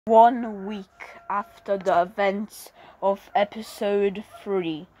1 week after the events of episode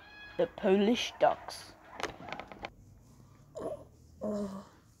 3, the Polish ducks.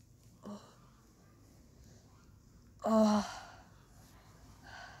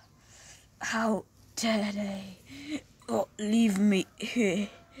 How dare they leave me here?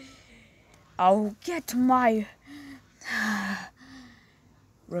 I'll get my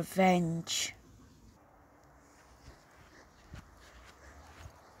revenge.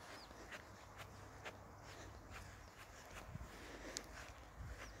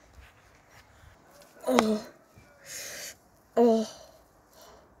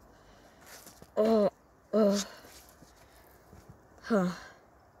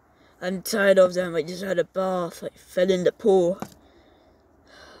 I'm tired of them. I just had a bath. I fell in the pool.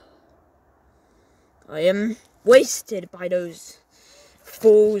 I am wasted by those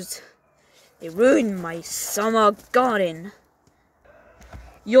fools. They ruined my summer garden.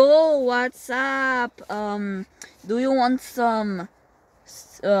 Yo, what's up? Do you want some,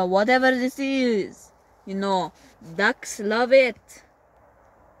 whatever this is? You know, ducks love it.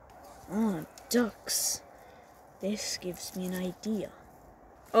 Oh, ducks. This gives me an idea.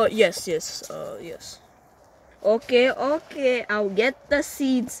 Oh, yes. Okay, I'll get the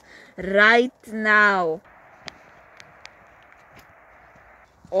seeds right now.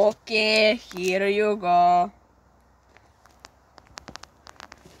 Okay, here you go.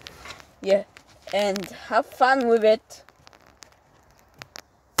 Yeah, and have fun with it.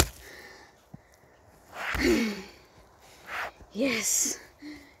 Yes,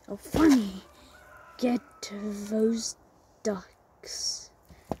 how funny. Get those ducks.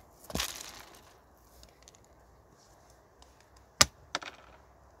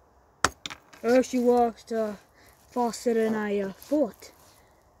 Oh, she walked faster than I thought.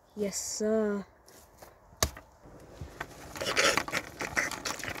 Yes, sir.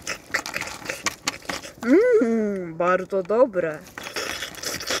 Bardzo dobre.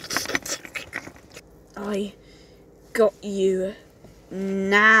 I got you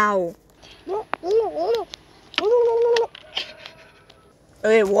now.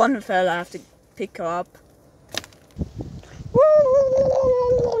 Okay, one fell. I have to pick her up.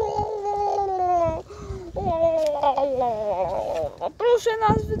 Proszę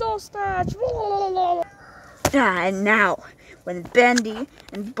nas wydostać. And now, when Bandy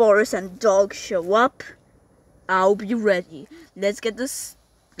and Boris and Dog show up, I'll be ready. Let's get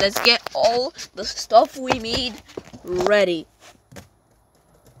all the stuff we need ready.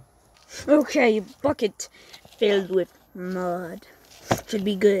 Okay, bucket filled with mud. Should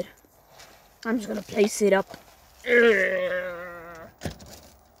be good. I'm just gonna place it up.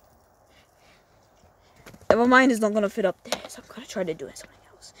 Never mind, it's not gonna fit up there, so I'm gonna try to do something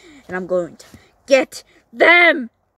else. And I'm going to get them!